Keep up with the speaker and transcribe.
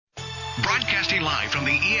Broadcasting live from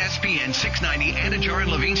the ESPN 690 Anajar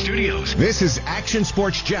and Levine studios. This is Action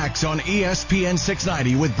Sports Jacks on ESPN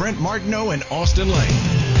 690 with Brent Martineau and Austen Lane.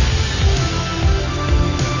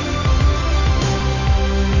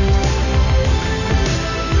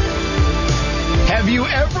 Have you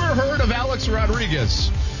ever heard of Alex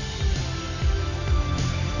Rodriguez?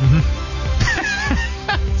 Mm-hmm.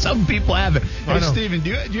 Some people haven't. Hey, Steven,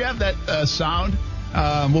 do you have that sound?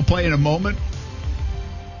 We'll play in a moment.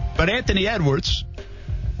 But Anthony Edwards.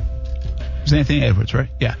 It's Anthony Edwards, right?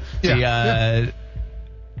 Yeah. The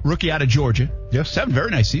rookie out of Georgia. Yes. He's having a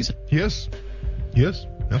very nice season. Yes.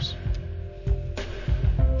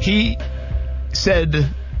 He said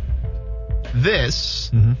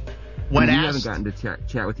this when we asked. haven't gotten to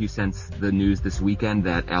chat with you since the news this weekend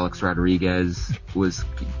that Alex Rodriguez was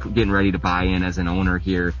getting ready to buy in as an owner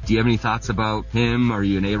here. Do you have any thoughts about him? Are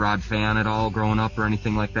you an A-Rod fan at all growing up or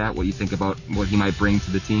anything like that? What you think about what he might bring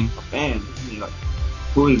to the team? A fan?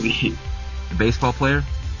 Who is he? A baseball player?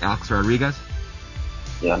 Alex Rodriguez?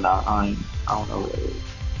 Yeah, no, I don't know what it is.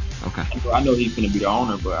 Okay. I know he's going to be the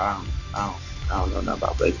owner, but I don't know nothing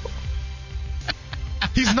about baseball.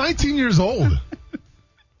 He's 19 years old.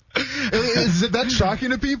 Is that shocking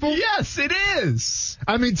to people? Yes, it is.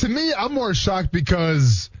 I mean, to me, I'm more shocked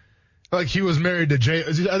because, like, he was married to Jay.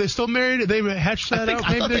 Are they still married? Did they hatch that out?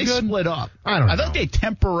 I thought they split up. I don't know. I thought they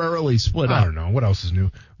temporarily split up. I don't know. What else is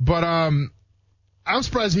new? But I'm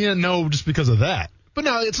surprised he didn't know just because of that. But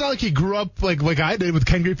no, it's not like he grew up like I did with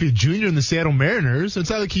Ken Griffey Jr. in the Seattle Mariners. It's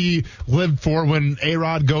not like he lived for when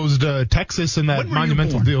A-Rod goes to Texas in that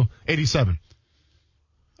monumental deal. 87.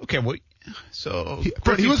 Okay, well, so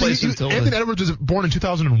Anthony Edwards was born in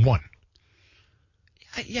 2001.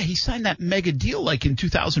 Yeah, he signed that mega deal like in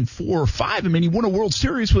 2004 or 5. I mean, he won a World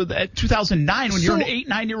Series at 2009. When you're an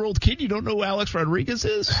 8-9-year-old kid, you don't know who Alex Rodriguez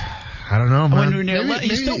is? I don't know, man.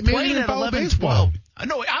 He's still playing at 11, 12.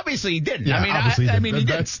 No, obviously he didn't. Yeah, I mean, he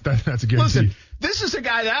did. That's a guarantee. Listen, this is a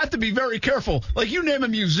guy that I have to be very careful. Like, you name a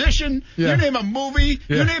musician, you name a movie,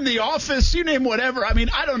 you name The Office, you name whatever. I mean,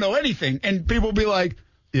 I don't know anything. And people will be like,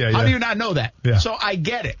 how do you not know that? Yeah. So I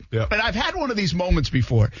get it. Yeah. But I've had one of these moments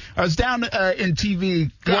before. I was down in TV.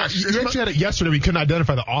 Gosh, you actually had it yesterday. We couldn't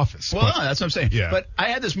identify The Office. Well, no, that's what I'm saying. Yeah. But I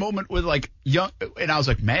had this moment with, like, young, and I was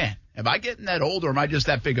like, man, am I getting that old or am I just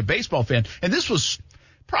that big a baseball fan? And this was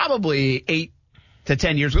probably 8 to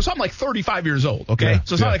 10 years ago. So I'm like 35 years old, okay? Yeah.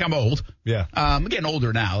 So it's not like I'm old. Yeah. I'm getting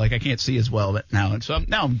older now. Like, I can't see as well now. And so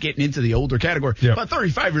now I'm getting into the older category. Yeah. But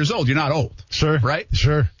 35 years old, you're not old. Sure. Right?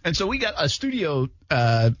 Sure. And so we got a studio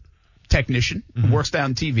technician who works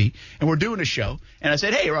down TV, and we're doing a show. And I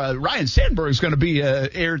said, hey, Ryan Sandberg's going to be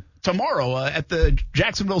aired tomorrow at the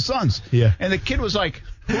Jacksonville Suns. Yeah. And the kid was like,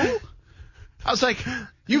 who? I was like,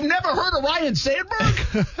 you've never heard of Ryan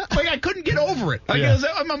Sandberg? Like, I couldn't get over it. Like,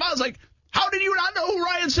 my mom was like, how did you not know who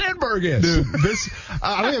Ryan Sandberg is? Dude,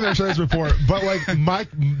 I don't think I've ever said this before, but like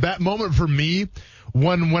that moment for me,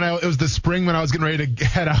 it was the spring when I was getting ready to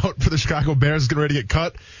head out for the Chicago Bears, getting ready to get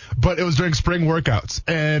cut, but it was during spring workouts,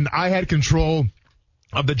 and I had control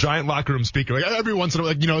of the giant locker room speaker. Like, every once in a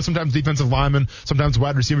while, like, sometimes defensive linemen, sometimes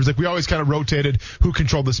wide receivers, like, we always kind of rotated who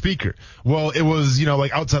controlled the speaker. Well, it was,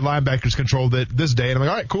 like, outside linebackers controlled it this day, and I'm like,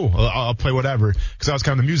 all right, cool, I'll play whatever, because I was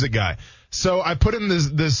kind of the music guy. So I put in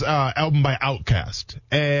this album by Outkast,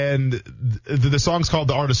 and the song's called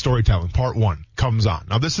The Art of Storytelling, Part 1, comes on.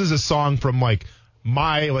 Now, this is a song from, like,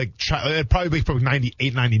 my, like, it'd probably be from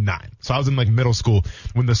 98, 99. So I was in, like, middle school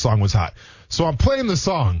when this song was hot. So I'm playing the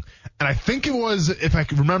song, and I think it was, if I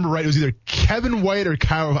can remember right, it was either Kevin White or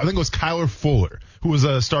Kyler Fuller, who was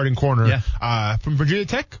a starting corner from Virginia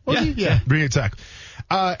Tech, was he? Yeah, Virginia Tech.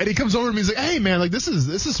 And he comes over to me, he's like, hey, man, like, this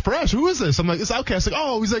is fresh. Who is this? I'm like, it's Outkast. Like,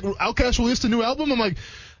 oh, he's like, Outkast released a new album? I'm like,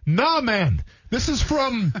 nah, man. This is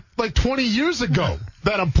from, like, 20 years ago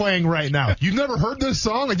that I'm playing right now. You've never heard this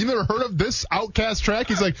song? Like, you've never heard of this Outkast track?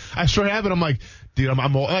 He's like, I sure haven't. I'm like, dude,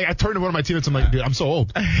 I'm old. Like, I turned to one of my teammates. I'm like, dude, I'm so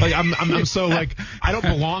old. Like, I'm so, like, I don't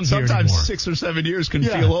belong here anymore. Sometimes 6 or 7 years can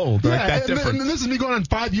feel old. Like, that different. And this is me going on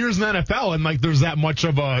 5 years in the NFL, and, like, there's that much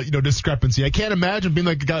of a, discrepancy. I can't imagine being,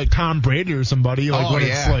 like, a guy like Tom Brady or somebody. Like,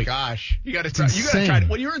 it's like, gosh. You got to try.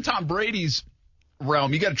 When you're in Tom Brady's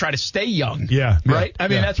realm, you got to try to stay young. Yeah. Right? I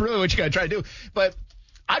mean, that's really what you got to try to do. But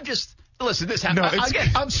listen, this happens.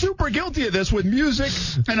 I'm super guilty of this with music,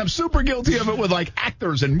 and I'm super guilty of it with, like,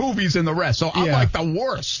 actors and movies and the rest. So I'm like the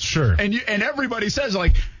worst. Sure. And everybody says,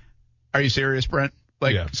 like, are you serious, Brent?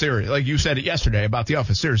 Like, serious. Like, you said it yesterday about The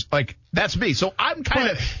Office. Serious. Like, that's me. So I'm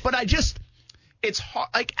kind of, but it's hard.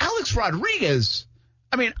 Like, Alex Rodriguez,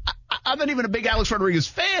 I mean, I'm not even a big Alex Rodriguez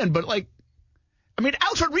fan, but, like, I mean,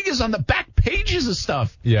 Alex Rodriguez is on the back pages of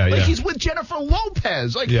stuff. Yeah, like yeah. he's with Jennifer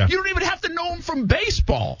Lopez. Like, Yeah. you don't even have to know him from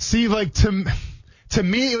baseball. See, like, to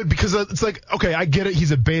me, because it's like, okay, I get it.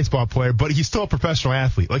 He's a baseball player, but he's still a professional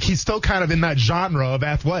athlete. Like, he's still kind of in that genre of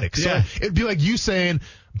athletics. Yeah. So it'd be like you saying,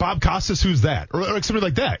 Bob Costas, who's that? Or like somebody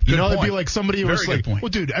like that. You Good know, point. it'd be like somebody who's Very like, good point. well,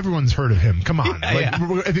 dude, everyone's heard of him. Come on.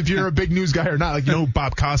 If you're a big news guy or not, like, you know who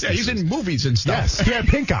Bob Costas Yeah, he's is. in movies and stuff. Yes. He had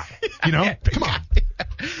pink eye. You know? Yeah, Come on.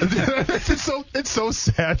 It's so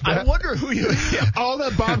sad. I wonder who you. Yeah. All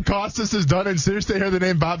that Bob Costas has done, and seriously, I hear the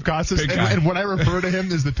name Bob Costas, Pink eye. and when I refer to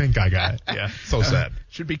him as the pink eye guy. Yeah, so sad.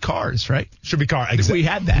 Should be Cars, right? Should be car. We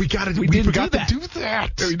had that. We got to. We We didn't forgot do that. to do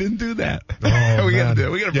that. We didn't do that. Oh, we man.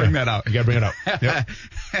 gotta bring that out. You gotta bring it up. Yep.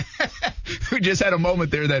 We just had a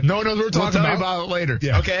moment there that No one knows what we're we'll talking tell you about. about it later.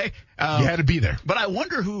 Yeah. Okay. You had to be there. But I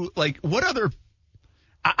wonder who, like, what other.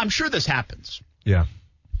 I'm sure this happens. Yeah.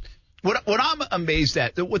 What I'm amazed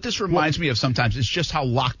at, what this reminds me of sometimes, is just how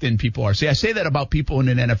locked in people are. See, I say that about people in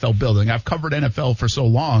an NFL building. I've covered NFL for so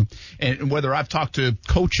long, and whether I've talked to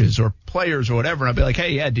coaches or players or whatever, and I'll be like,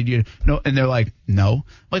 hey, yeah, did you know? And they're like, no. I'm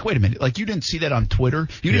like, wait a minute. Like, you didn't see that on Twitter?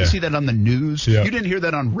 You didn't see that on the news? Yeah. You didn't hear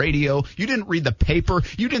that on radio? You didn't read the paper?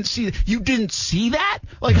 You didn't see that?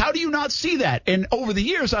 Like, how do you not see that? And over the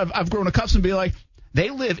years, I've grown accustomed to be like, they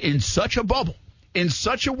live in such a bubble, in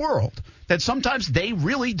such a world, that sometimes they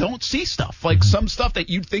really don't see stuff, like some stuff that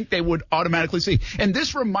you'd think they would automatically see. And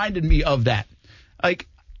this reminded me of that. Like,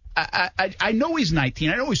 I know he's 19,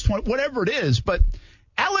 I know he's 20, whatever it is, but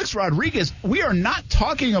Alex Rodriguez, we are not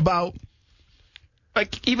talking about,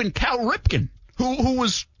 like, even Cal Ripken, who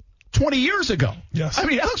was 20 years ago. Yes. I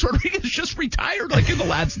mean, Alex Rodriguez just retired, like, in the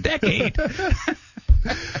last decade.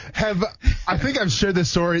 I think I've shared this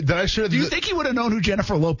story. Did I share? Do you think he would have known who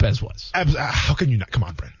Jennifer Lopez was? How can you not? Come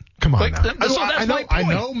on, Brent. Come on Like, now. so that's I know, my point.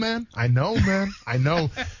 I know, man. I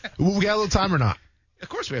know. We got a little time or not? Of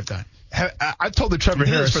course we have time. I've told the Trevor We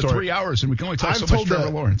did Harris this for story. 3 hours, and we can only talk I've so told much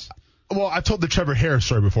Trevor Lawrence. Well, I told the Trevor Harris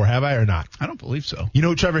story before, have I or not? I don't believe so. You know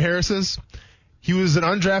who Trevor Harris is? He was an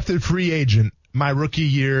undrafted free agent my rookie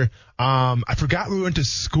year. I forgot where we went to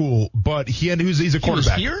school, but he's a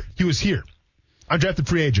quarterback. He was here? Undrafted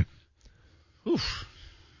free agent. Oof.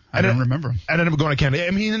 I don't remember him. I ended up going to Canada.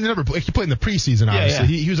 I mean, he played in the preseason, obviously.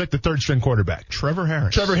 Yeah. He was like the third string quarterback. Trevor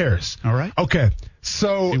Harris. All right. Okay.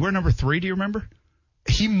 So. Did he wear number 3? Do you remember?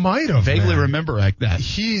 He might have. Vaguely remember like that.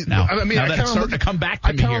 Now that it's starting to come back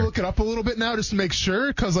to me I kind here. of look it up a little bit now just to make sure,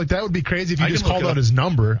 because like that would be crazy if you I just can look called it out up. his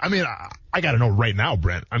number. I mean, I got to know right now,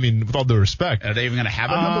 Brent. I mean, with all due respect. Are they even going to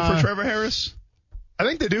have a number for Trevor Harris? I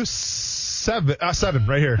think they do. Seven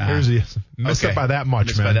right here. Here's the missed Okay. up by that much,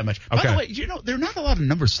 Missed man. by that much. Okay. By the way, you know, there are not a lot of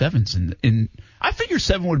number 7s in I figure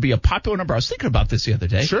 7 would be a popular number. I was thinking about this the other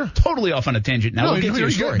day. Sure. Totally off on a tangent now. No, We'll get to your you're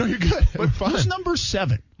story. good. No, you're good. But We're fine. who's number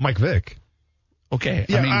 7? Mike Vick. Okay.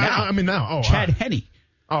 Yeah, I mean now. Oh, Chad Henne.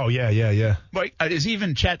 Oh, yeah. Like, is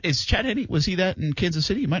Chad Henne, was he that in Kansas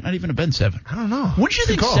City? He might not even have been 7. I don't know. Wouldn't you Good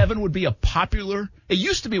think call. 7 would be a popular? It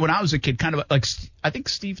used to be when I was a kid, kind of like, I think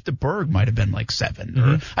Steve DeBerg might have been like 7.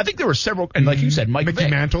 Or I think there were several, and like you said, Mike Mickey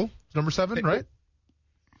Vick. Mantle, number 7, right?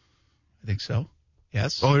 I think so.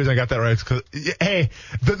 Yes. The only reason I got that right is because, hey,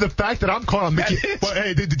 the fact that I'm calling Mickey. Well,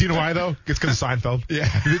 hey, do you know why, though? It's because of Seinfeld. Yeah.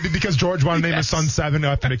 Because George wanted to name his son 7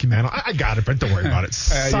 after Mickey Mantle. I got it, Brent. Don't worry about it.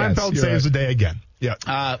 Seinfeld you're saves right. the day again.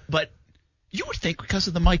 Yeah. But you would think because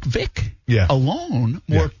of the Mike Vick alone,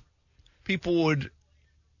 more people would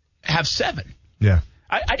have 7. Yeah.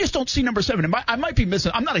 I just don't see number 7. I might be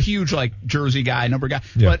missing. I'm not a huge, like, jersey guy, number guy.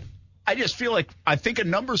 Yeah. But I just feel like I think of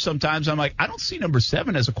numbers sometimes. I'm like, I don't see number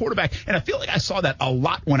 7 as a quarterback. And I feel like I saw that a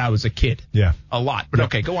lot when I was a kid. Yeah. A lot. But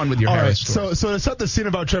okay, go on with your All Harris right, story. so to set the scene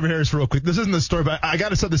about Trevor Harris real quick, this isn't the story, but I got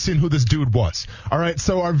to set the scene who this dude was. All right,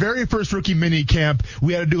 so our very first rookie mini camp,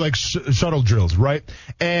 we had to do like shuttle drills, right?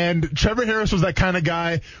 And Trevor Harris was that kind of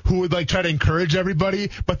guy who would like try to encourage everybody,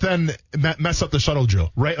 but then mess up the shuttle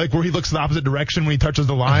drill, right? Like where he looks the opposite direction when he touches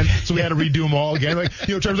the line. So we had to redo them all again. Like,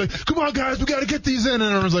 Trevor's like, come on guys, we got to get these in. And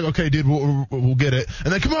everyone's like, okay, dude, we'll get it.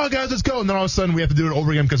 And then come on guys, let's go. And then all of a sudden we have to do it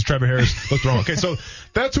over again because Trevor Harris looked wrong. Okay, so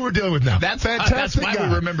that's who we're dealing with now. That's fantastic why guy.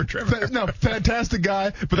 we remember Trevor Harris. No, fantastic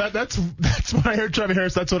guy. But that's when I hear Trevor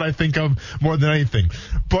Harris, that's what I think of more than anything.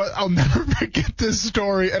 But I'll never forget this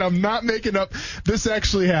story, and I'm not making up. This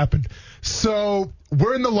actually happened. So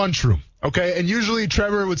we're in the lunchroom, okay? And usually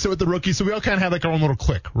Trevor would sit with the rookies, so we all kind of had like our own little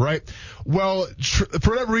clique, right? Well,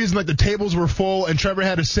 for whatever reason, like the tables were full, and Trevor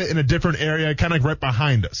had to sit in a different area, kind of like right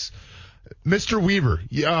behind us. Mr. Weaver,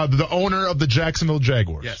 the owner of the Jacksonville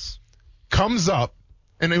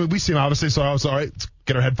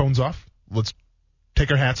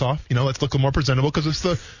take our hats off. Let's look a little more presentable because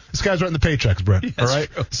this guy's writing the paychecks, Brent. Yeah, all right.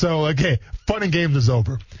 True. So okay, fun and games is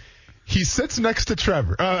over. He sits next to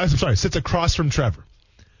Trevor. Sits across from Trevor,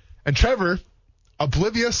 and Trevor,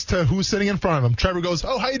 oblivious to who's sitting in front of him, Trevor goes,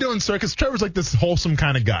 "Oh, how you doing, sir?" Because Trevor's like this wholesome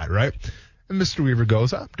kind of guy, right? And Mr. Weaver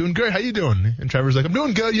goes, "I'm doing great. How you doing?" And Trevor's like, "I'm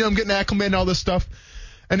doing good. I'm getting acclimated and all this stuff."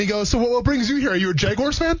 And he goes, "So what brings you here? Are you a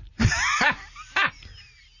Jaguars fan?"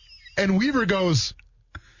 And Weaver goes,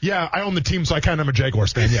 "Yeah, I own the team, so I kind of am a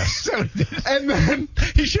Jaguars fan, yes." And then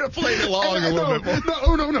he should have played along a little bit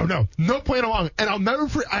more. No playing along. And I'll never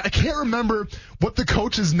I can't remember what the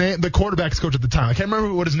coach's name, the quarterback's coach at the time. I can't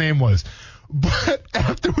remember what his name was. But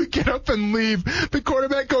after we get up and leave, the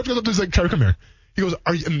quarterback coach goes up to us like, "Trevor, come here." He goes,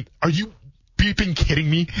 Are you beeping kidding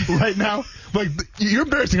me right now? Like, you're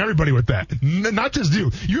embarrassing everybody with that. Not just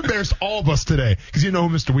you. You embarrassed all of us today because you know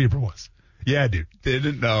who Mr. Weaver was. Yeah, dude.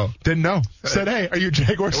 Didn't know. Said, "Hey, are you a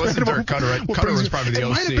Jaguars fan?" It wasn't Dirk Cutter. Right? Cutter was probably the OC. It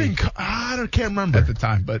might have been. I can't remember at the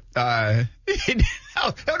time, but that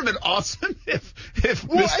would have been awesome if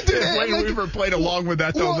Wayne Weaver played along with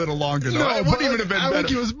that a little longer. Though. It wouldn't even have been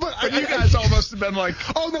better. But you guys all must have been like,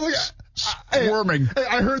 "Oh no, look." Squirming.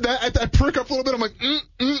 I heard that. I prick up a little bit. I'm like,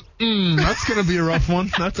 that's going to be a rough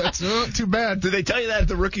one. That's too bad. Did they tell you that at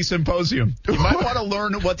the rookie symposium? You might want to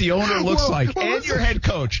learn what the owner looks like and your head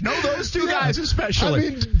coach. Know those two guys especially. I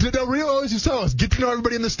mean, Del Rio always used to tell us, get to know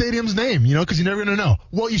everybody in the stadium's name, because you're never going to know.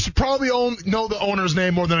 Well, you should probably know the owner's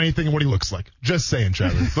name more than anything and what he looks like. Just saying,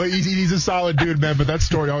 Trevor. But he's a solid dude, man. But that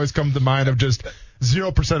story always comes to mind of just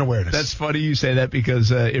 0% awareness. That's funny you say that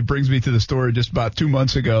because it brings me to the story just about 2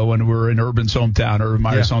 months ago when we were in Urban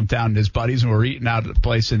Meyer's hometown, and his buddies, and we were eating out at the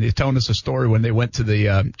place, and they told us a story when they went to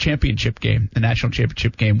the championship game, the national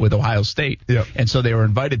championship game with Ohio State. Yep. And so they were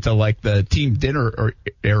invited to like the team dinner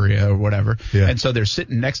area or whatever. Yeah. And so they're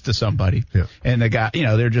sitting next to somebody. Yeah. And the guy,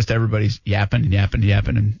 they're just everybody's yapping.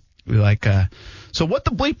 And we're like, so what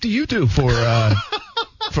the bleep do you do for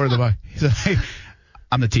the He's like,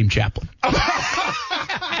 "I'm the team chaplain."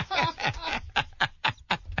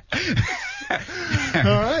 All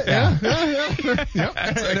right. Yeah.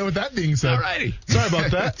 And with that being said, alrighty. Sorry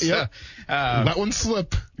about that. Yeah. That one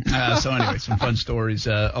slip. So anyway, some fun stories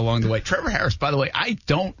along the way. Trevor Harris, by the way, I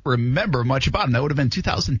don't remember much about him. That would have been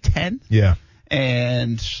 2010. Yeah.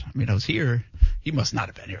 And I was here. He must not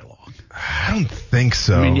have been here long. I don't think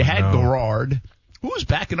so. You had Garrard. Who was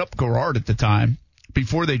backing up Garrard at the time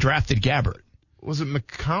before they drafted Gabbert? Was it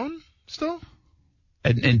McCown still?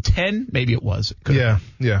 And 10, maybe it was. Yeah.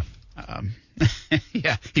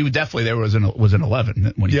 Yeah, he would definitely. There was an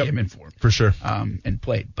 11 when he came in for sure, and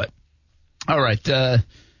played. But all right,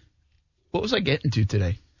 what was I getting to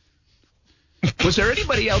today? Was there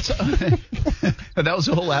anybody else? That was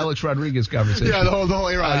the whole Alex Rodriguez conversation. Yeah, the whole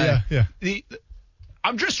A-Rod. Yeah.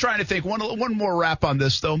 I'm just trying to think. One more wrap on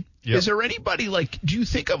this though. Yep. Is there anybody do you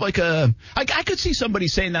think of I could see somebody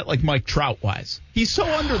saying that like Mike Trout wise. He's so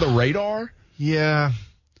under the radar. Yeah,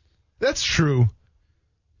 that's true.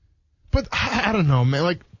 But I don't know, man.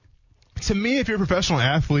 Like, to me, if you're a professional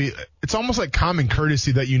athlete, it's almost like common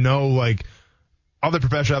courtesy that other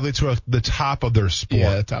professional athletes who are the top of their sport.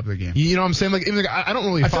 Yeah, the top of the game. You know what I'm saying? Like, even I don't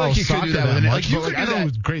really follow soccer that much, but I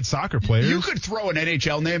know great soccer players. You could throw an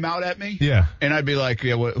NHL name out at me. Yeah. And I'd be like,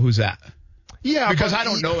 yeah, who's that? Yeah. Because I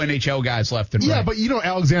don't know NHL guys left and right. Yeah, but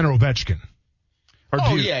Alexander Ovechkin.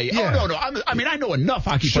 Yeah. Oh, no. I know enough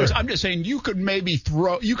hockey players. I'm just saying you could maybe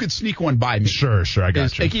you could sneak one by me. Sure. I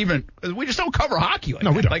got you. We just don't cover hockey like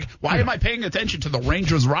that. We don't. Like, why am I paying attention to the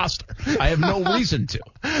Rangers roster? I have no reason to.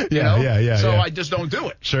 Yeah. So I just don't do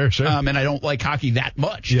it. Sure. And I don't like hockey that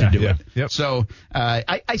much to do it. Yep. So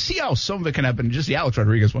I see how some of it can happen. Just the Alex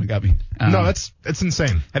Rodriguez one got me. No, it's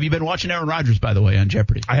insane. Have you been watching Aaron Rodgers, by the way, on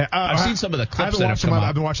Jeopardy? I've seen some of the clips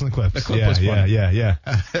I've been watching the clips. The clip was fun. Yeah.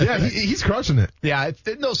 Yeah, he's crushing it. Yeah,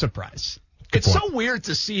 no surprise. It's so weird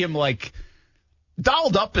to see him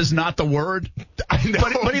dolled up is not the word. I know,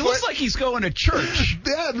 but he looks like he's going to church.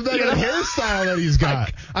 Yeah, the hairstyle that he's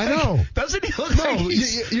got. I know. Doesn't he look like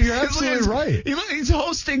you're absolutely right. He's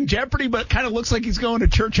hosting Jeopardy, but kind of looks like he's going to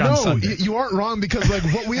church on Sunday. No, you aren't wrong because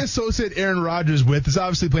what we associate Aaron Rodgers with is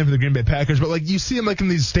obviously playing for the Green Bay Packers, but you see him in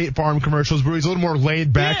these State Farm commercials where he's a little more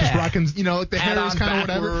laid back, just rocking, the hair is kind of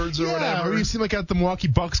whatever. Or you see him at the Milwaukee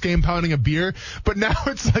Bucks game pounding a beer, but now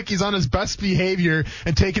it's like he's on his best behavior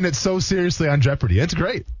and taking it so seriously on Jeopardy. It's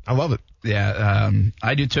great. I love it. Yeah,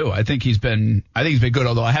 I do too. I think he's been good,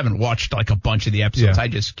 although I haven't watched a bunch of the episodes. Yeah. I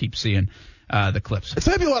just keep seeing the clips. It's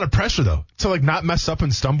going to be a lot of pressure though to not mess up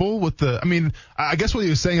and stumble with the. I mean, I guess what he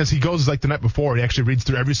was saying is he goes the night before. He actually reads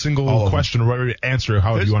through every single question or every answer.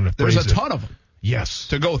 However you want to phrase it. There's a ton of them. Yes.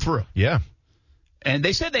 To go through. Yeah. And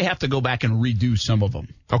they said they have to go back and redo some of them.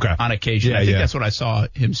 Okay. On occasion. I think that's what I saw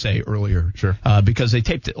him say earlier. Sure. Because they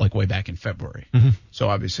taped it like way back in February. So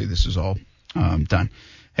obviously this is all done.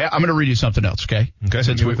 Hey, I'm going to read you something else, okay? Okay.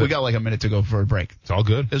 Since we got like a minute to go for a break. It's all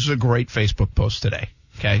good. This is a great Facebook post today,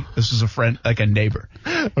 okay? This is a friend, like a neighbor.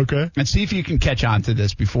 Okay. And see if you can catch on to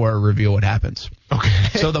this before I reveal what happens. Okay.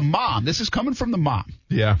 So the mom, this is coming from the mom.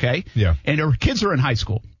 Yeah. Okay? Yeah. And her kids are in high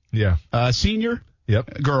school. Yeah. Senior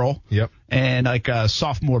Yep. girl. Yep. And like a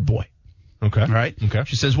sophomore boy. Okay. All right? Okay.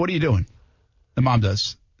 She says, what are you doing? The mom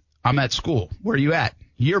does. I'm at school. Where are you at?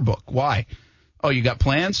 Yearbook. Why? Oh, you got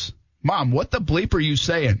plans? Mom, what the bleep are you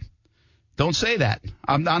saying? Don't say that.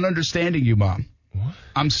 I'm not understanding you, Mom. What?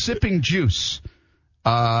 I'm sipping juice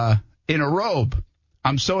in a robe.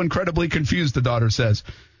 I'm so incredibly confused, the daughter says.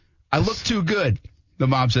 I look too good, the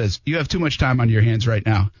mom says. You have too much time on your hands right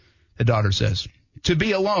now, the daughter says. To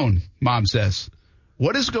be alone, Mom says.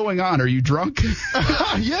 What is going on? Are you drunk?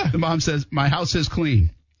 Yeah. The mom says, my house is clean.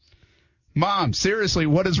 Mom, seriously,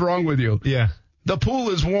 what is wrong with you? Yeah. The pool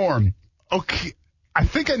is warm. Okay. I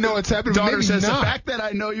think I know what's happening. Daughter maybe says, not. the fact that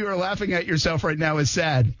I know you are laughing at yourself right now is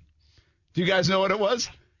sad. Do you guys know what it was?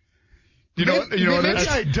 You know what it is?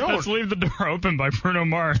 I don't. Let's Leave the Door Open by Bruno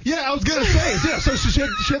Mars. Yeah, I was going to say. Yeah, so she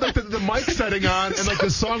had like the mic setting on and like the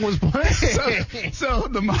song was playing. So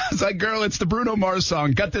the mom's like, girl, it's the Bruno Mars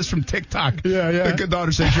song. Got this from TikTok. Yeah. The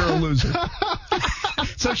daughter says, you're a loser.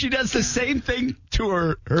 So she does the same thing to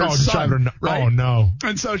her son. Right? Oh, no.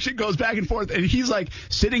 And so she goes back and forth, and he's like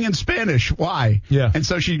sitting in Spanish. Why? Yeah. And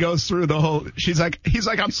so she goes through the whole. He's like,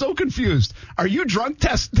 I'm so confused. Are you drunk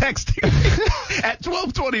texting at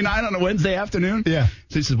 12:29 on a Wednesday afternoon? Yeah.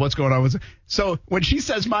 So he says, what's going on with it? So when she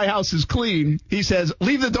says my house is clean, he says,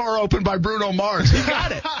 Leave the Door Open by Bruno Mars. He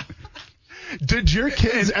got it. Did your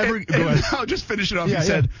kids ever? Go ahead. I'll just finish it off. Yeah, He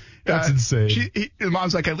said, That's insane. The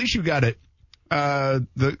mom's like, at least you got it.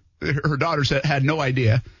 Her daughter had no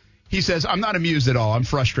idea. He says, I'm not amused at all. I'm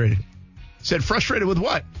frustrated. Said, frustrated with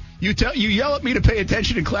what? You yell at me to pay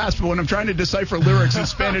attention in class, but when I'm trying to decipher lyrics in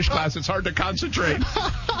Spanish class, it's hard to concentrate.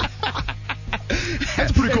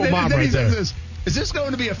 That's a pretty cool mom right there. Is this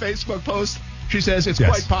going to be a Facebook post? She says, it's Yes,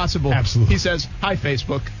 quite possible. absolutely. He says, hi,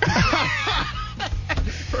 Facebook.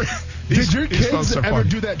 Did your these folks kids are ever funny.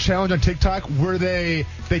 do that challenge on TikTok where they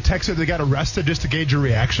texted they got arrested just to gauge your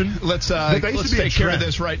reaction? Let's That used to be a take care of trend.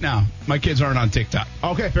 this right now. My kids aren't on TikTok.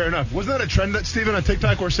 Okay, fair enough. Wasn't that a trend, Steven, on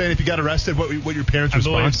TikTok where saying if you got arrested, what your parents' I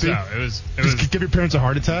believe response so. be? It was Just give your parents a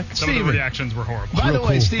heart attack? some of Steven. the reactions were horrible. By the Real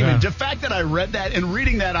way, cool, Steven, yeah. the fact that I read that and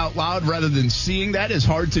reading that out loud rather than seeing that is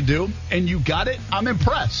hard to do, and you got it, I'm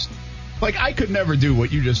impressed. Like, I could never do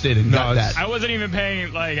what you just did and got that. I wasn't even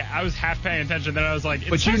paying, I was half paying attention. Then I was like,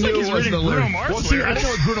 But you sounds knew like he's it was reading the Bruno lyric. Mars Well, see, I lyrics. didn't know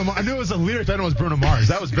it was Bruno Mars. I knew it was a lyric. I didn't know it was Bruno Mars.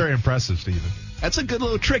 That was very impressive, Steven. That's a good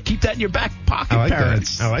little trick. Keep that in your back pocket, I like that.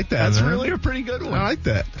 parents. I like that, That's man. really a pretty good one. I like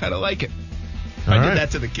that. Kind of like it. If All I right. did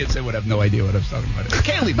that to the kids, they would have no idea what I was talking about.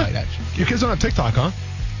 Kaylee might, actually. Your kids aren't on TikTok, huh?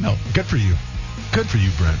 No. Good for you. Good for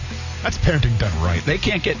you, Brent. That's parenting done right. They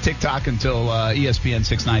can't get TikTok until ESPN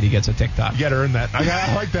 690 gets a TikTok. You got to earn that.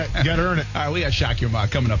 I like that. You got to earn it. All right, we got Shock Your Ma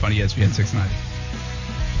coming up on ESPN 690.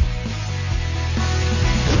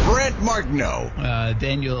 Brent Martineau.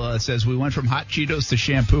 Daniel says, we went from hot Cheetos to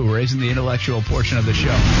shampoo, raising the intellectual portion of the show.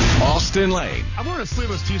 Austin Lane. I'm wearing a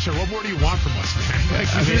sleeveless t-shirt. What more do you want from us, man?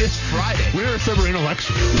 It's Friday. We never said we're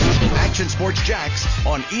intellectual. Action Sports Jacks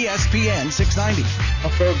on ESPN 690. I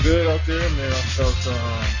felt good out there, man. I felt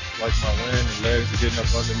like my wind and legs are getting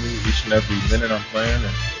up under me each and every minute I'm playing,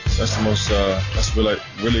 and that's the most. That's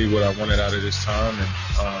really what I wanted out of this time, and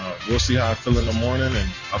we'll see how I feel in the morning, and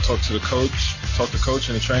I'll talk to the coach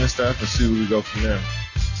and the training staff, and see where we go from there.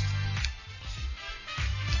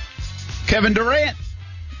 Kevin Durant.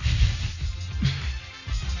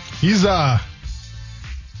 He's kind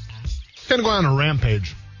of going on a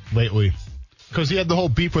rampage lately because he had the whole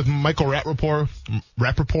beef with Michael Rappaport, if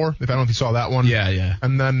I don't know if you saw that one. Yeah.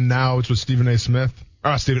 And then now it's with Stephen A. Smith.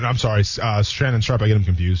 I'm sorry, Shannon Sharp. I get him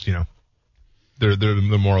confused, you know. They're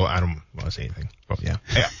the moral. I don't want to say anything. But yeah,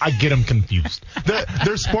 I get them confused.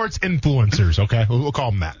 They're sports influencers, okay? We'll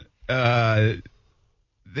call them that.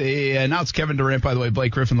 They announced Kevin Durant, by the way.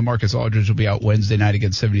 Blake Griffin, LaMarcus Aldridge will be out Wednesday night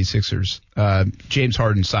against 76ers. James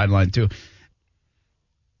Harden sidelined too.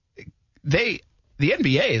 The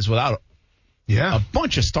NBA is without a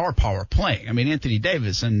bunch of star power playing. I mean, Anthony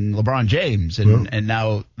Davis and LeBron James and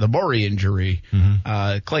now the Murray injury,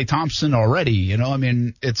 Klay Thompson already. You know, I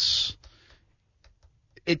mean, it's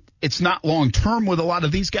not long term with a lot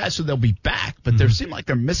of these guys, so they'll be back. But they seem like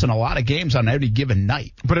they're missing a lot of games on every given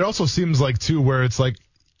night. But it also seems like too, where it's like,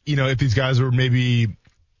 you know, if these guys were maybe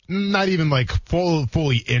not even like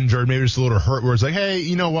fully injured, maybe just a little hurt, where it's like, hey,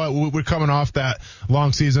 you know what, we're coming off that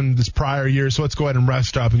long season this prior year, so let's go ahead and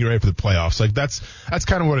rest up and get ready for the playoffs. Like that's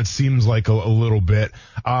kind of what it seems like a little bit.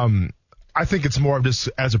 I think it's more of just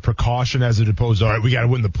as a precaution as opposed to, all right, we got to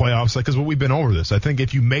win the playoffs. Like, because we've been over this. I think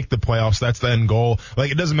if you make the playoffs, that's the end goal.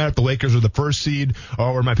 Like, it doesn't matter if the Lakers are the first seed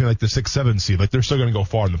or it might be like the 6th, 7th seed. Like, they're still going to go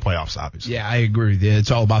far in the playoffs, obviously. Yeah, I agree. It's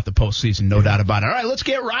all about the postseason, no doubt about it. All right, let's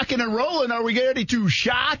get rocking and rolling. Are we ready to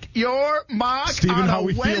shock your mock Steven, on how a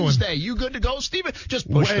we Wednesday? Feeling? You good to go, Steven? Just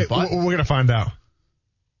push the button. We're going to find out.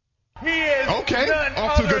 He is okay. none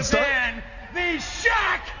Off to a other good start. than the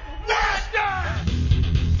Shock Master.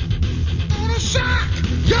 Shock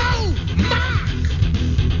yo mock.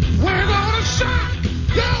 We're gonna shock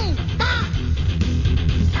yo mock.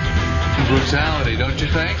 Brutality, don't you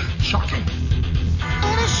think? Shocking.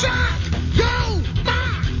 Gonna shock yo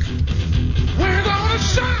mock. We're gonna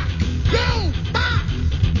shock yo mock.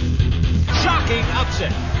 Shocking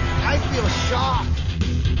upset. I feel shocked.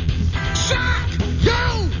 Shock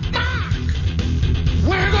yo mock.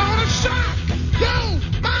 We're gonna shock yo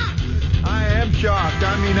mock. I am shocked.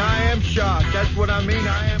 I am shocked. That's what I mean.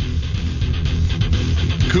 I am.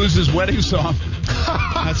 Kuz's wedding song.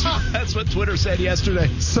 That's what Twitter said yesterday.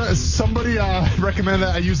 So, somebody recommended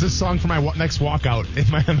that I use this song for my next walkout in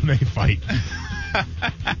my MMA fight.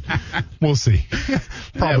 We'll see.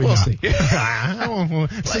 Probably we'll not. see.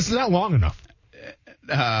 It's not long enough.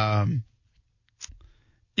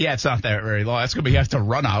 Yeah, it's not that very long. That's going to be you have to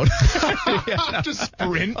run out. Just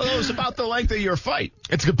sprint. Although it's about the length of your fight.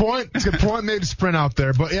 It's a good point. Maybe sprint out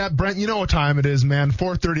there. But yeah, Brent, you know what time it is, man.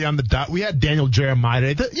 4:30 on the dot. We had Daniel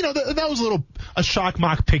Jeremiah today. That was a shock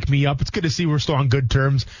mock pick me up. It's good to see we're still on good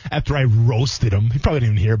terms after I roasted him. He probably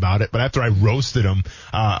didn't even hear about it, but after I roasted him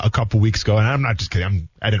a couple weeks ago, and I'm not just kidding.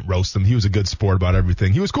 I didn't roast him. He was a good sport about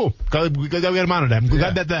everything. He was cool. We got him on today. I'm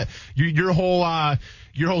glad that your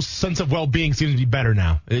whole sense of well-being seems to be better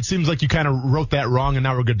now. It seems like you kind of wrote that wrong, and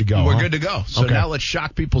now we're good to go. We're good to go. So okay. Now let's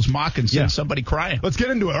shock people's mock and send somebody crying. Let's get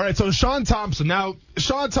into it. All right, so Sean Thompson. Now,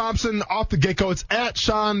 Sean Thompson, off the get-go, it's at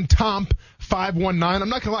Sean Tomp 519. I'm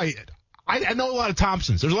not going to lie. I know a lot of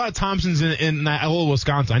Thompsons. There's a lot of Thompsons in little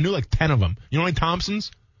Wisconsin. I knew like 10 of them. You know any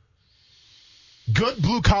Thompsons? Good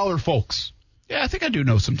blue-collar folks. Yeah, I think I do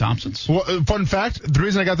know some Thompsons. Well, fun fact, the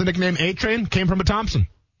reason I got the nickname A-Train came from a Thompson.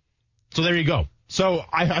 So there you go. So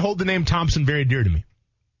I hold the name Thompson very dear to me.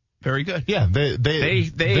 Very good. Yeah,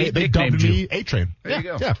 they dubbed me A-Train. There you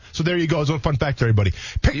go. Yeah. So there you go. It's a fun fact to everybody.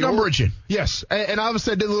 Pick the number. Origin. Yes. And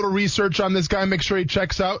obviously I did a little research on this guy, make sure he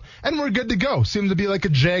checks out, and we're good to go. Seems to be like a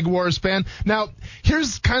Jaguars fan. Now,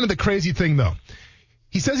 here's kind of the crazy thing though.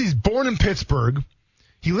 He says he's born in Pittsburgh.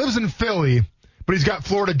 He lives in Philly, but he's got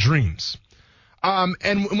Florida dreams.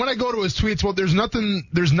 And when I go to his tweets, well, there's not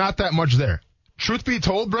that much there. Truth be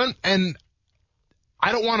told, Brent, and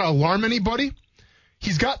I don't want to alarm anybody.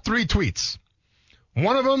 He's got 3 tweets.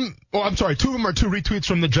 One of them, 2 of them are 2 retweets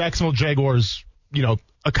from the Jacksonville Jaguars,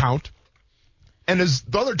 account. And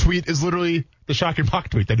the other tweet is literally the Shock Your Mock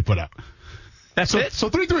tweet that he put out. That's it? So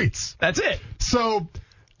 3 tweets. That's it. So,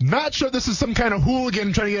 not sure this is some kind of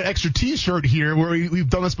hooligan trying to get an extra T-shirt here where we've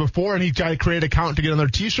done this before and he's got to create an account to get another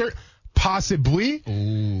T-shirt. Possibly.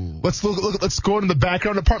 Ooh. Let's go into the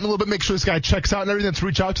background department a little bit, make sure this guy checks out and everything. Let's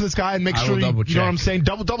reach out to this guy and make sure you know what I'm saying.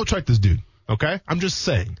 Double check this dude. Okay? I'm just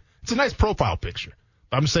saying. It's a nice profile picture.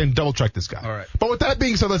 I'm just saying double check this guy. All right. But with that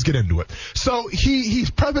being said, let's get into it. So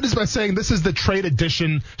he's prefaced this by saying this is the trade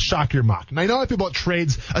edition Shock Your Mock. Now, I know I feel about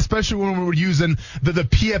trades, especially when we're using the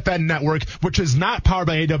PFN network, which is not powered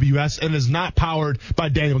by AWS and is not powered by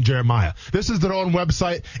Daniel Jeremiah. This is their own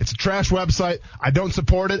website. It's a trash website. I don't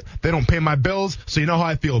support it. They don't pay my bills, so you know how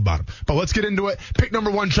I feel about them. But let's get into it. Pick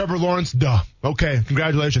number 1, Trevor Lawrence. Duh. Okay,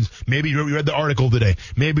 congratulations. Maybe you read the article today.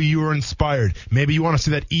 Maybe you were inspired. Maybe you want to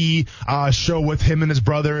see that show with him and his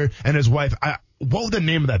brother and his wife. What would the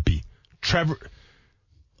name of that be? Trevor.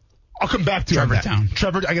 I'll come back to Trevor Town.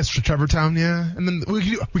 Trevor, I guess Trevor Town, yeah. And then we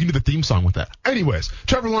can do the theme song with that. Anyways,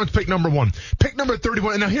 Trevor Lawrence, pick number 1. Pick number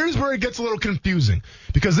 31. And now here's where it gets a little confusing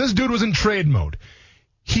because this dude was in trade mode.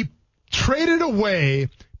 He traded away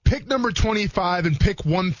pick number 25 and pick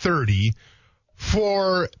 130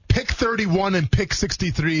 for pick 31 and pick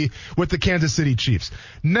 63 with the Kansas City Chiefs.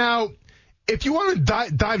 Now, if you want to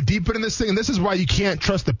dive deeper in this thing, and this is why you can't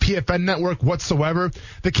trust the PFN network whatsoever,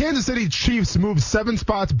 the Kansas City Chiefs moved 7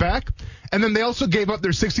 spots back, and then they also gave up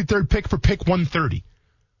their 63rd pick for pick 130.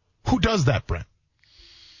 Who does that, Brent?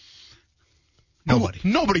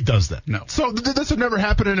 Nobody does that. No. So this would never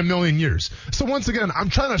happen in a million years. So once again, I'm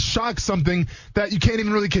trying to shock something that you can't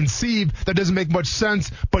even really conceive, that doesn't make much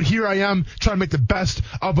sense, but here I am trying to make the best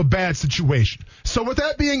of a bad situation. So with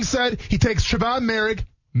that being said, he takes Trevon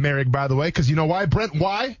Merrick, by the way, because you know why, Brent?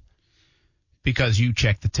 Why? Because you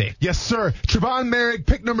checked the tape. Yes, sir. Trevon Merrick,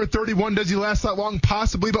 pick number 31. Does he last that long?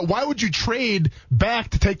 Possibly, but why would you trade back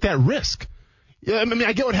to take that risk? Yeah, I mean,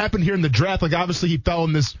 I get what happened here in the draft. Like, obviously, he fell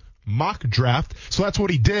in this mock draft, so that's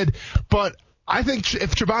what he did. But I think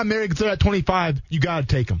if Trevon Merrick's there at 25, you got to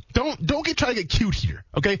take him. Don't try to get cute here,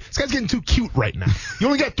 okay? This guy's getting too cute right now. You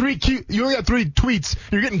only got three tweets.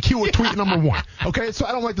 You're getting cute with tweet number 1, okay? So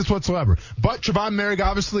I don't like this whatsoever. But Trevon Merrick,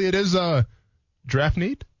 obviously, it is a draft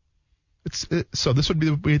need. So this would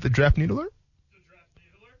be the draft need alert?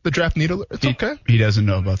 The draft need alert? It's okay. He doesn't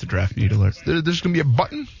know about the draft need alert. There's going to be a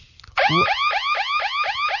button.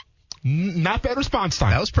 Not bad response time.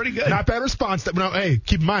 That was pretty good. Not bad response time. No, hey,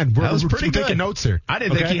 keep in mind, we're taking notes here. I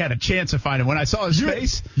didn't think he had a chance of finding. When I saw his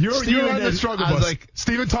face, you're on the struggle bus. I was like,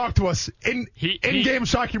 Steven, talk to us. In-game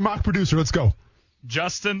shock your mock producer. Let's go.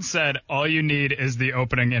 Justin said all you need is the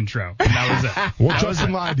opening intro. And that was it. Well,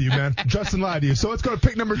 Justin lied to you, man. Justin lied to you. So let's go to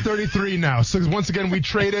pick number 33 now. So once again, we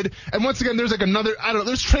traded. And once again, there's like another, I don't know,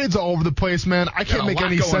 there's trades all over the place, man. I can't make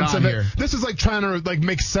any sense of it. Here. This is like trying to like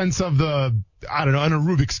make sense of the, I don't know, on a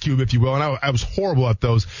Rubik's Cube, if you will. And I was horrible at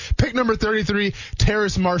those. Pick number 33,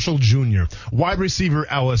 Terrace Marshall Jr., wide receiver,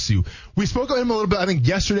 LSU. We spoke of him a little bit, I think,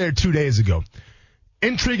 yesterday or 2 days ago.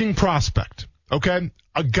 Intriguing prospect, okay?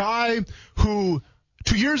 A guy who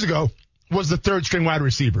 2 years ago was the third string wide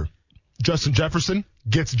receiver. Justin Jefferson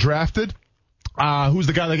gets drafted. Who's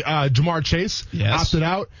the guy like Jamar Chase opted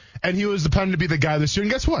out, and he was dependent to be the guy this year.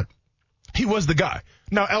 And guess what? He was the guy.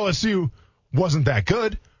 Now LSU wasn't that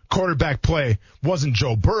good. Quarterback play wasn't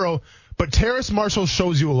Joe Burrow, but Terrace Marshall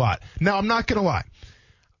shows you a lot. Now I'm not gonna lie.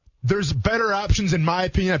 There's better options, in my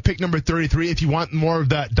opinion, at pick number 33 if you want more of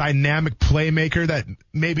that dynamic playmaker that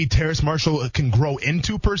maybe Terrace Marshall can grow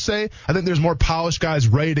into, per se. I think there's more polished guys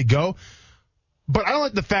ready to go. But I don't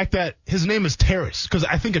like the fact that his name is Terrace, because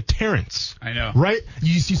I think of Terrence. I know. Right?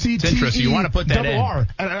 You see it's interesting. You want to put that in. R,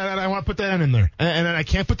 and I want to put that N in there. And I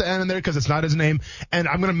can't put the N in there because it's not his name. And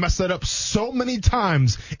I'm going to mess that up so many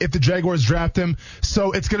times if the Jaguars draft him.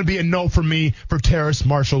 So it's going to be a no for me for Terrace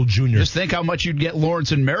Marshall Jr. Just think how much you'd get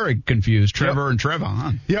Lawrence and Merrick confused. Trevor and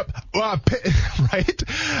Trevon. Yep. Right?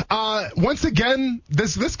 Once again,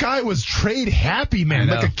 this guy was trade happy, man.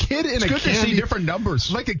 Like a kid in it's a good candy. To see different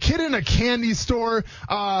numbers. Like a kid in a candy store.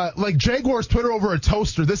 Like Jaguars Twitter over a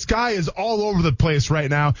toaster. This guy is all over the place right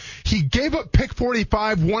now. He gave up pick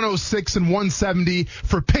 45, 106, and 170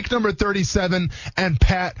 for pick number 37 and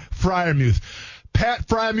Pat Freiermuth. Pat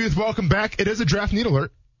Freiermuth, welcome back. It is a draft need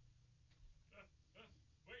alert.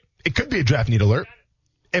 It could be a draft need alert.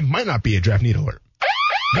 It might not be a draft need alert.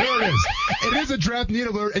 There it is. It is a draft need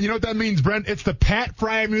alert, and you know what that means, Brent? It's the Pat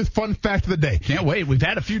Freiermuth fun fact of the day. Can't wait. We've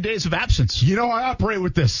had a few days of absence. You know I operate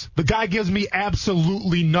with this. The guy gives me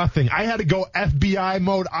absolutely nothing. I had to go FBI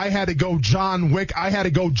mode. I had to go John Wick. I had to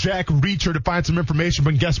go Jack Reacher to find some information,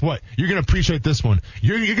 but guess what? You're going to appreciate this one.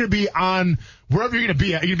 You're going to be on wherever you're going to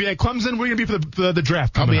be at. You're going to be at Clemson. We're going to be for the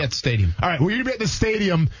draft. I'll be at the stadium. All right, we're going to be at the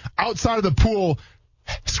stadium outside of the pool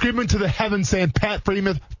screaming to the heavens saying, Pat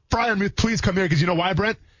Freiermuth, please come here, because you know why,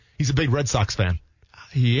 Brent? He's a big Red Sox fan.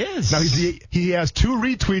 He is. Now, he has 2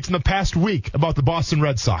 retweets in the past week about the Boston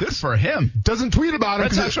Red Sox. Good for him. Doesn't tweet about it.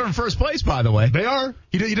 Red Sox are in first place, by the way. They are.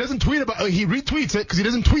 He doesn't tweet about it. He retweets it because he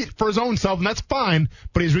doesn't tweet for his own self, and that's fine,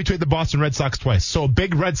 but he's retweeted the Boston Red Sox twice. So a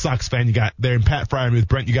big Red Sox fan you got there in Pat Freiermuth.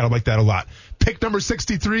 Brent, you got to like that a lot. Pick number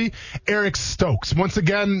 63, Eric Stokes. Once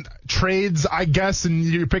again, trades, I guess, and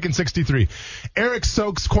you're picking 63. Eric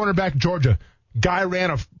Stokes, cornerback, Georgia. Guy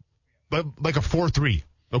ran like a 4.3.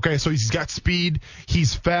 Okay, so he's got speed.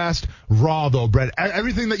 He's fast. Raw, though, Brett.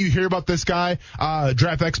 Everything that you hear about this guy,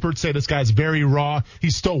 draft experts say this guy's very raw.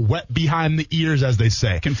 He's still wet behind the ears, as they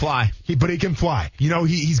say. Can fly. But he can fly. You know,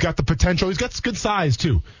 he's got the potential. He's got good size,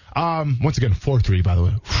 too. Once again, 4.3, by the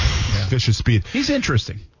way. Yeah. Vicious speed. He's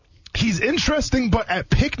interesting. He's interesting, but at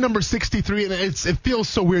pick number 63, and it feels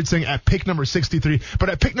so weird saying at pick number 63, but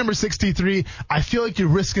at pick number 63, I feel like you're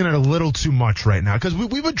risking it a little too much right now, because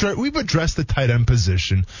we've addressed the tight end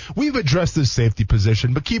position, we've addressed the safety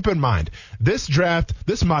position, but keep in mind, this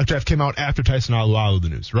mock draft came out after Tyson Alualu, the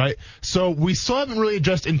news, right? So we still haven't really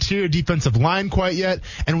addressed interior defensive line quite yet,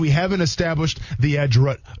 and we haven't established the edge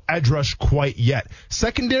rush quite yet.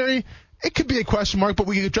 Secondary, it could be a question mark, but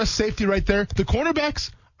we address safety right there. The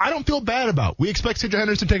cornerbacks, I don't feel bad about. We expect CJ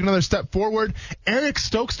Henderson to take another step forward. Eric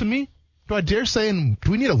Stokes, to me, do I dare say,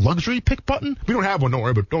 do we need a luxury pick button? We don't have one. Don't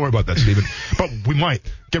worry about that, Steven. But we might.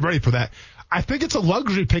 Get ready for that. I think it's a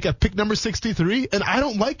luxury pick at pick number 63, and I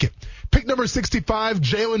don't like it. Pick number 65,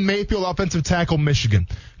 Jalen Mayfield, offensive tackle, Michigan.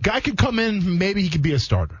 Guy could come in, maybe he could be a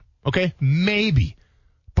starter. Okay? Maybe.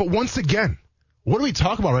 But once again, what do we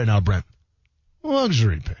talk about right now, Brent?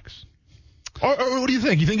 Luxury picks. Or what do you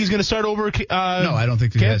think? You think he's going to start over? No, I don't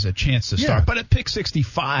think he has a chance to start. But at pick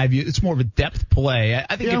 65, it's more of a depth play.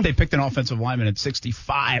 I think if they picked an offensive lineman at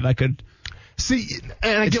 65, I could see.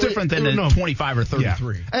 And it's different than at 25 or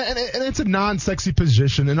 33. Yeah. And it's a non-sexy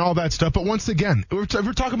position and all that stuff. But once again, we're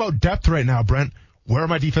talking about depth right now, Brent. Where are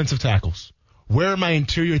my defensive tackles? Where are my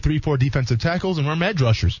interior 3-4 defensive tackles? And where are my edge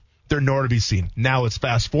rushers? They're nowhere to be seen. Now let's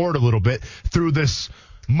fast forward a little bit through this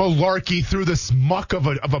malarkey, through this muck of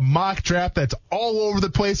a mock draft that's all over the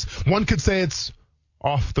place. One could say it's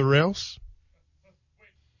off the rails.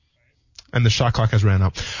 And the shot clock has ran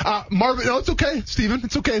out. Marvin, no, it's okay, Steven.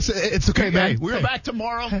 It's okay. It's okay, man. We're back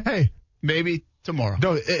tomorrow. Hey. Maybe tomorrow.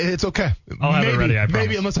 No, it's okay. I'll have it ready, I promise.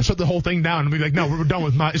 Maybe unless I shut the whole thing down and be like, no, we're done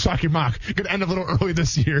with Shock Your Mock. Going to end a little early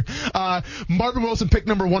this year. Marvin Wilson, pick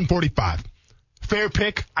number 145. Fair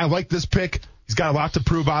pick. I like this pick. He's got a lot to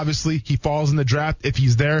prove, obviously. He falls in the draft. If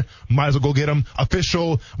he's there, might as well go get him.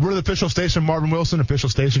 We're the official station of Marvin Wilson, official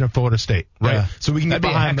station of Florida State, right? Yeah. So we can get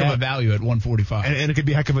behind that. That'd be a heck of a value at 145. And it could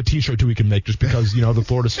be a heck of a t-shirt, too, we can make just because, the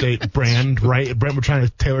Florida State brand, right? Brent, we're trying to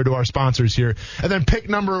tailor to our sponsors here. And then pick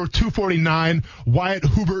number 249, Wyatt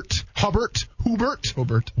Hubert. Wyatt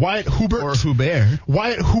Hubert. Or Hubert.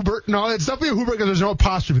 Wyatt Hubert. No, it's definitely a Hubert because there's no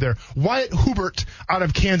apostrophe there. Wyatt Hubert out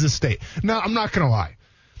of Kansas State. Now, I'm not going to lie.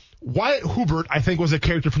 Wyatt Hubert, I think, was a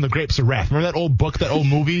character from The Grapes of Wrath. Remember that old book, that old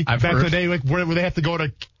movie back in the day, like where they have to go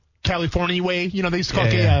to California way? They used to call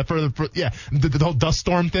the whole dust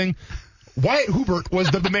storm thing. Wyatt Hubert was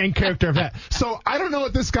the main character of that. So I don't know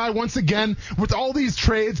what this guy, once again, with all these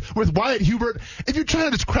trades, with Wyatt Hubert, if you're trying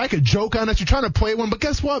to just crack a joke on us, you're trying to play one, but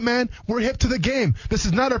guess what, man? We're hip to the game. This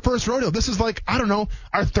is not our first rodeo. This is like, I don't know,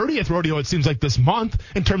 our 30th rodeo, it seems like, this month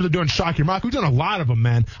in terms of doing Shock Your Mock. We've done a lot of them,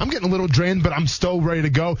 man. I'm getting a little drained, but I'm still ready to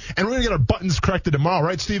go. And we're going to get our buttons corrected tomorrow,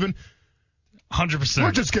 right, Steven? 100%.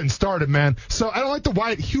 We're just getting started, man. So I don't like the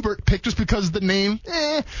Wyatt Hubert pick just because of the name.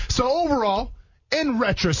 So overall, in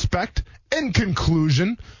retrospect, in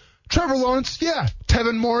conclusion, Trevor Lawrence, yeah.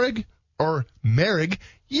 Tevin Merrick,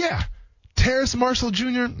 yeah. Terrace Marshall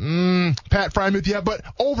Jr., Pat Frymouth, yeah. But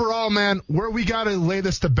overall, man, where we got to lay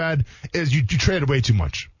this to bed is you traded way too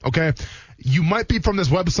much, okay? You might be from this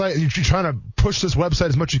website and you're trying to push this website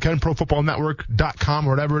as much as you can, profootballnetwork.com or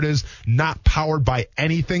whatever it is, not powered by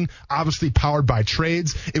anything, obviously powered by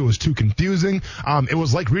trades. It was too confusing. It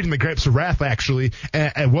was like reading The Grapes of Wrath, actually.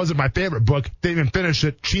 And it wasn't my favorite book. Didn't even finish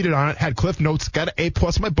it, cheated on it, had cliff notes, got an A+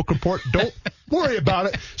 in my book report. Don't worry about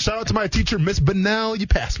it. Shout out to my teacher, Miss Bennell. You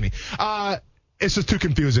passed me. It's just too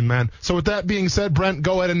confusing, man. So with that being said, Brent,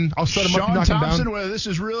 go ahead and I'll set him up and knock him down. Sean Thompson, whether this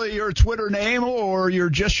is really your Twitter name or you're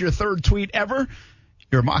just your third tweet ever,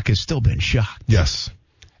 your mock has still been shocked. Yes.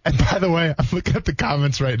 And by the way, I'm looking at the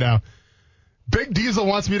comments right now. Big Diesel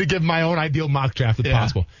wants me to give my own ideal mock draft if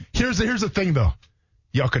possible. Here's the thing, though.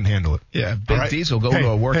 Y'all couldn't handle it. Yeah, Big Diesel, go to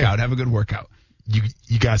a workout. Have a good workout.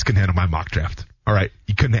 You guys couldn't handle my mock draft. All right,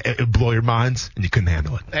 you couldn't. It would blow your minds, and you couldn't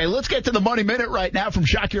handle it. Hey, let's get to the Money Minute right now. From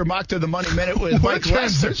Shock Your Mock to the Money Minute with Mike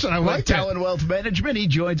transition. I like Talon Wealth Management. He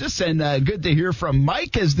joins us, and good to hear from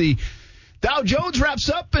Mike as the Dow Jones wraps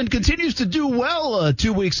up and continues to do well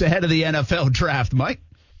 2 weeks ahead of the NFL draft. Mike?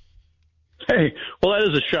 Hey, well,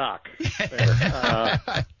 that is a shock.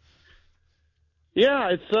 Yeah,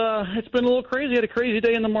 it's been a little crazy. Had a crazy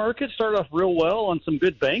day in the market. Started off real well on some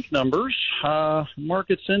good bank numbers.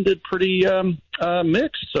 Markets ended pretty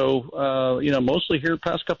mixed. So, mostly here the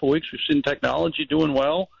past couple of weeks we've seen technology doing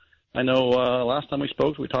well. I know last time we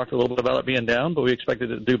spoke we talked a little bit about it being down, but we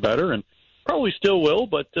expected it to do better and probably still will.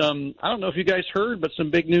 But I don't know if you guys heard, but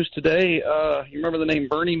some big news today. You remember the name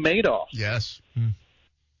Bernie Madoff? Yes.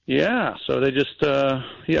 Yeah. So they just, I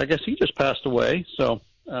guess he just passed away. So.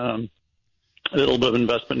 A little bit of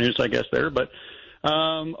investment news, I guess, there. But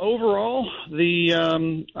overall,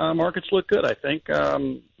 the markets look good, I think.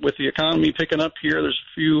 With the economy picking up here, there's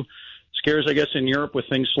a few scares, I guess, in Europe with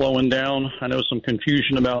things slowing down. I know some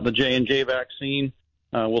confusion about the J&J vaccine.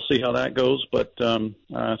 We'll see how that goes. But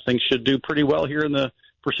things should do pretty well here in the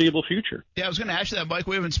foreseeable future. Yeah, I was going to ask you that, Mike.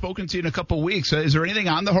 We haven't spoken to you in a couple of weeks. Is there anything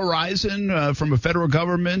on the horizon from a federal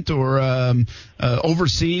government or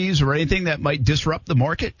overseas or anything that might disrupt the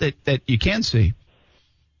market that you can see?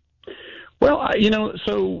 Well,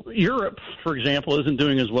 so Europe, for example, isn't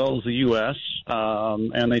doing as well as the U.S.,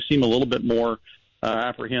 and they seem a little bit more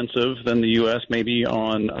apprehensive than the U.S. maybe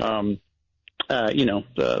on I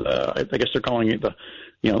guess they're calling it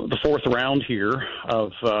the fourth round here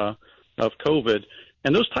of COVID.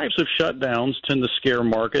 And those types of shutdowns tend to scare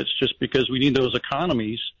markets just because we need those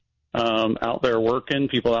economies out there working,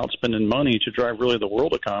 people out spending money to drive really the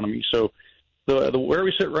world economy. So where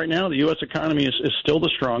we sit right now, the U.S. economy is still the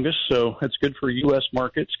strongest. So it's good for U.S.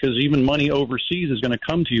 markets because even money overseas is going to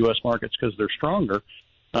come to U.S. markets because they're stronger.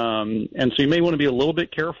 And so you may want to be a little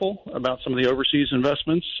bit careful about some of the overseas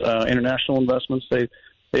investments, international investments. They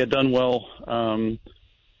had done well.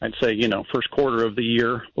 I'd say, first quarter of the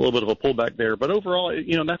year, a little bit of a pullback there. But overall,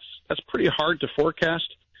 that's pretty hard to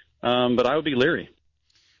forecast. But I would be leery.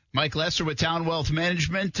 Mike Lester with Town Wealth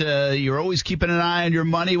Management. You're always keeping an eye on your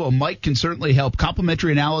money. Well, Mike can certainly help.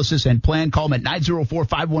 Complimentary analysis and plan. Call him at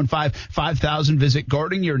 904-515-5000. Visit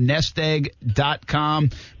guardingyournestegg.com.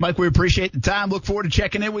 Mike, we appreciate the time. Look forward to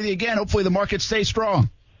checking in with you again. Hopefully the markets stay strong.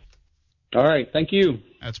 All right. Thank you.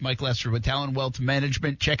 That's Mike Lester with Talon Wealth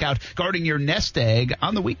Management. Check out Guarding Your Nest Egg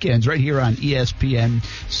on the weekends right here on ESPN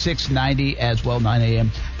 690 as well, 9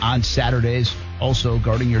 a.m. on Saturdays. Also,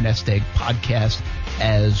 Guarding Your Nest Egg podcast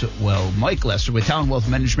as well. Mike Lester with Talon Wealth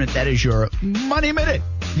Management. That is your Money Minute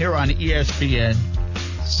here on ESPN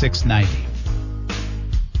 690.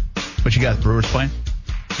 What you got, the Brewers playing?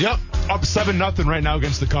 Yep, up 7-0 right now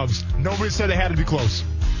against the Cubs. Nobody said they had to be close.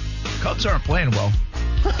 Cubs aren't playing well.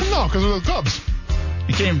 No, because of the Cubs.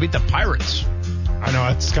 You can't even beat the Pirates. I know,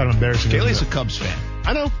 that's kind of embarrassing. Kaylee's a Cubs fan.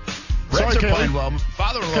 I know. Reds are playing well.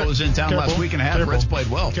 Father-in-law was in town last week and a half. Reds played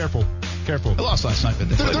well. Careful. They lost last night, but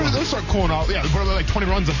they'll start cooling off. Yeah, they're like 20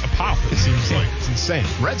 runs a pop, it seems like. It's insane.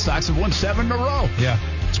 Red Sox have won 7 in a row. Yeah.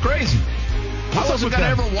 It's crazy. I wasn't going to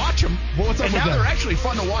ever watch them. Well, what's up and with now that? They're actually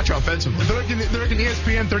fun to watch offensively. They're like an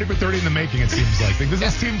ESPN 30 for 30 in the making, it seems like.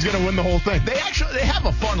 This team's going to win the whole thing. They have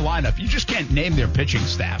a fun lineup. You just can't name their pitching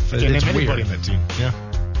staff. Can't name anybody in that team. Yeah.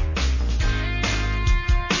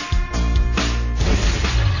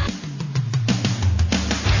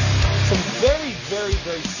 Some very, very,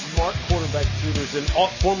 very smart quarterback tutors and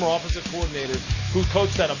former offensive coordinators who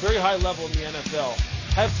coached at a very high level in the NFL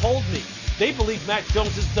have told me they believe Mac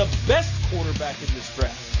Jones is the best quarterback in this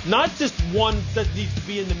draft. Not just one that needs to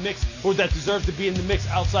be in the mix or that deserves to be in the mix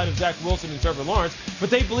outside of Zach Wilson and Trevor Lawrence, but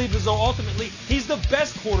they believe as though ultimately he's the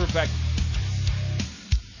best quarterback.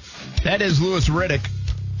 That is Louis Riddick.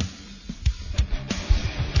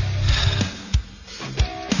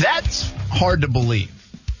 That's hard to believe,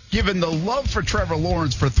 given the love for Trevor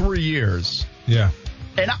Lawrence for 3 years. Yeah.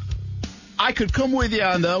 And I could come with you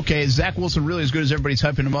on is Zach Wilson really as good as everybody's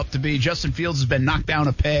hyping him up to be? Justin Fields has been knocked down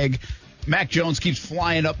a peg. Mac Jones keeps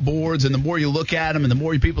flying up boards, and the more you look at him and the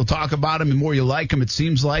more people talk about him, the more you like him, it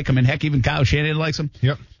seems like. I mean, heck, even Kyle Shanahan likes him.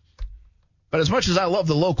 Yep. But as much as I love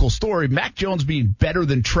the local story, Mac Jones being better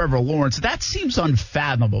than Trevor Lawrence, that seems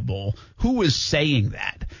unfathomable. Who is saying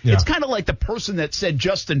that? Yeah. It's kind of like the person that said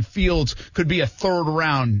Justin Fields could be a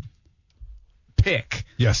third-round pick.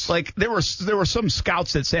 Yes. Like there were some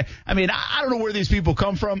scouts that said, I mean, I don't know where these people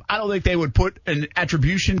come from. I don't think they would put an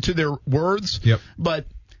attribution to their words. Yep. But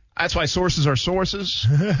that's why sources are sources.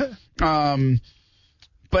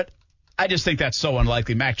 But I just think that's so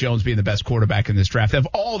unlikely. Mac Jones being the best quarterback in this draft. Of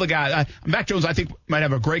all the guys, Mac Jones, I think, might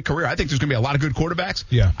have a great career. I think there's going to be a lot of good quarterbacks.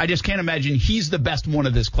 Yeah. I just can't imagine he's the best one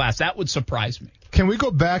of this class. That would surprise me. Can we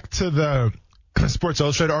go back to the Sports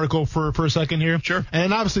Illustrated article for a second here? Sure.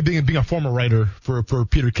 And obviously being a former writer for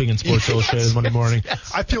Peter King in Sports Illustrated Monday morning,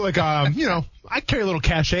 yes. I feel like, I carry a little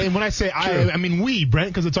cachet. And when I say I mean we, Brent,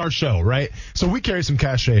 because it's our show, right? So we carry some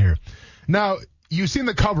cachet here. Now, you've seen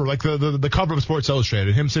the cover, like the cover of Sports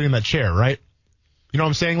Illustrated, him sitting in that chair, right? You know what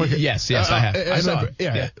I'm saying? Like, yes, I have. I saw it.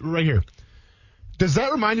 Yeah, right here. Does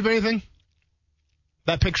that remind you of anything?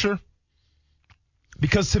 That picture?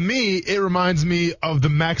 Because to me, it reminds me of the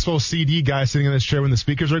Maxwell CD guy sitting in this chair when the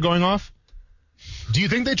speakers are going off. Do you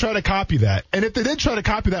think they try to copy that? And if they did try to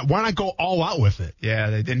copy that, why not go all out with it? Yeah,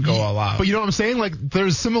 they didn't go all out. But you know what I'm saying? Like,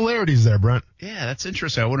 there's similarities there, Brent. Yeah, that's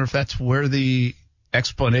interesting. I wonder if that's where the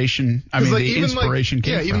explanation, the inspiration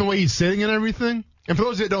came from. Yeah, even the way he's sitting and everything. And for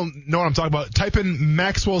those that don't know what I'm talking about, type in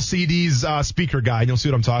Maxwell CD's speaker guide, and you'll see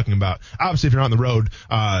what I'm talking about. Obviously, if you're on the road,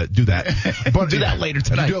 do that. But do that later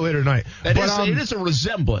tonight. Do it later tonight. It is a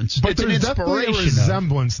resemblance. But it's there's an definitely a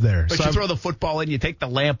resemblance there. But so you throw the football in, you take the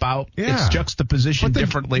lamp out. Yeah. It's juxtapositioned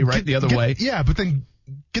differently, right, the other way. Yeah, but then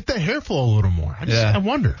get that hair flow a little more. I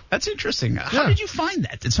wonder. That's interesting. How did you find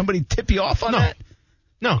that? Did somebody tip you off on that?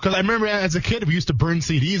 No, because I remember as a kid, we used to burn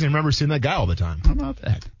CDs, and I remember seeing that guy all the time. How about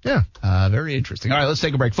that? Yeah. Very interesting. All right, let's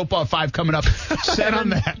take a break. Football 5 coming up. 7 on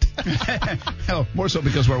that. More so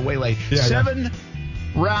because we're way late. 7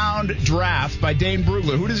 round draft by Dane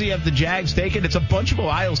Brugler. Who does he have the Jags taking? It's a bunch of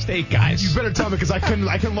Ohio State guys. You better tell me because I couldn't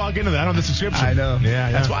log into that on the subscription. I know.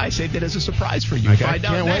 Yeah. That's why I saved it as a surprise for you. Find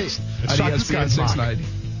out next. It's ESPN 690.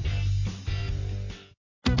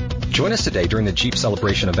 Join us today during the Jeep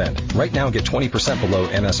Celebration event. Right now, get 20% below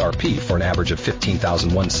MSRP for an average of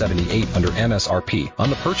 $15,178 under MSRP on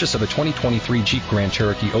the purchase of a 2023 Jeep Grand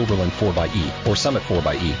Cherokee Overland 4xE or Summit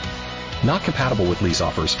 4xE. Not compatible with lease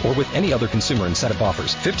offers or with any other consumer incentive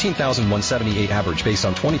offers. $15,178 average based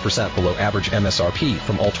on 20% below average MSRP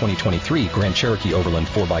from all 2023 Grand Cherokee Overland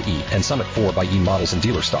 4xE and Summit 4xE models in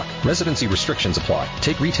dealer stock. Residency restrictions apply.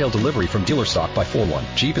 Take retail delivery from dealer stock by 4/1.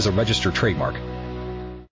 Jeep is a registered trademark.